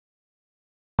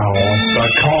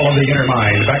call of the inner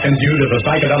mind beckons you to the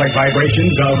psychedelic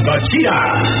vibrations of the Cheetah.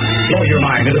 Blow your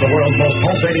mind into the world's most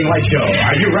pulsating light show.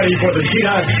 Are you ready for the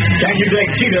Cheetah? Can you dig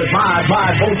Cheetah's Mod,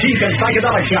 Boutique, and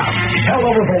Psychedelic Shop? Held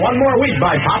over for one more week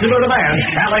by popular demand,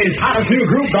 LA's hottest new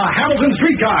group, the Hamilton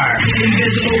Streetcar.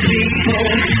 Invisible people,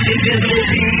 invisible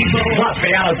people. Plus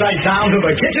the out-of-sight sounds of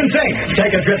the kitchen sink.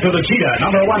 Take a trip to the Cheetah,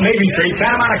 number 1 Navy Street,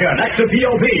 Santa Monica, next to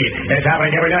POP. It's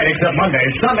happening every night except Monday.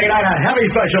 Sunday night, a heavy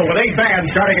special with 8 bands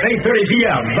starting at 8:30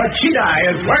 p.m. The Cheetah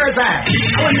is where it's at.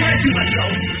 I wouldn't have too much,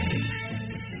 though.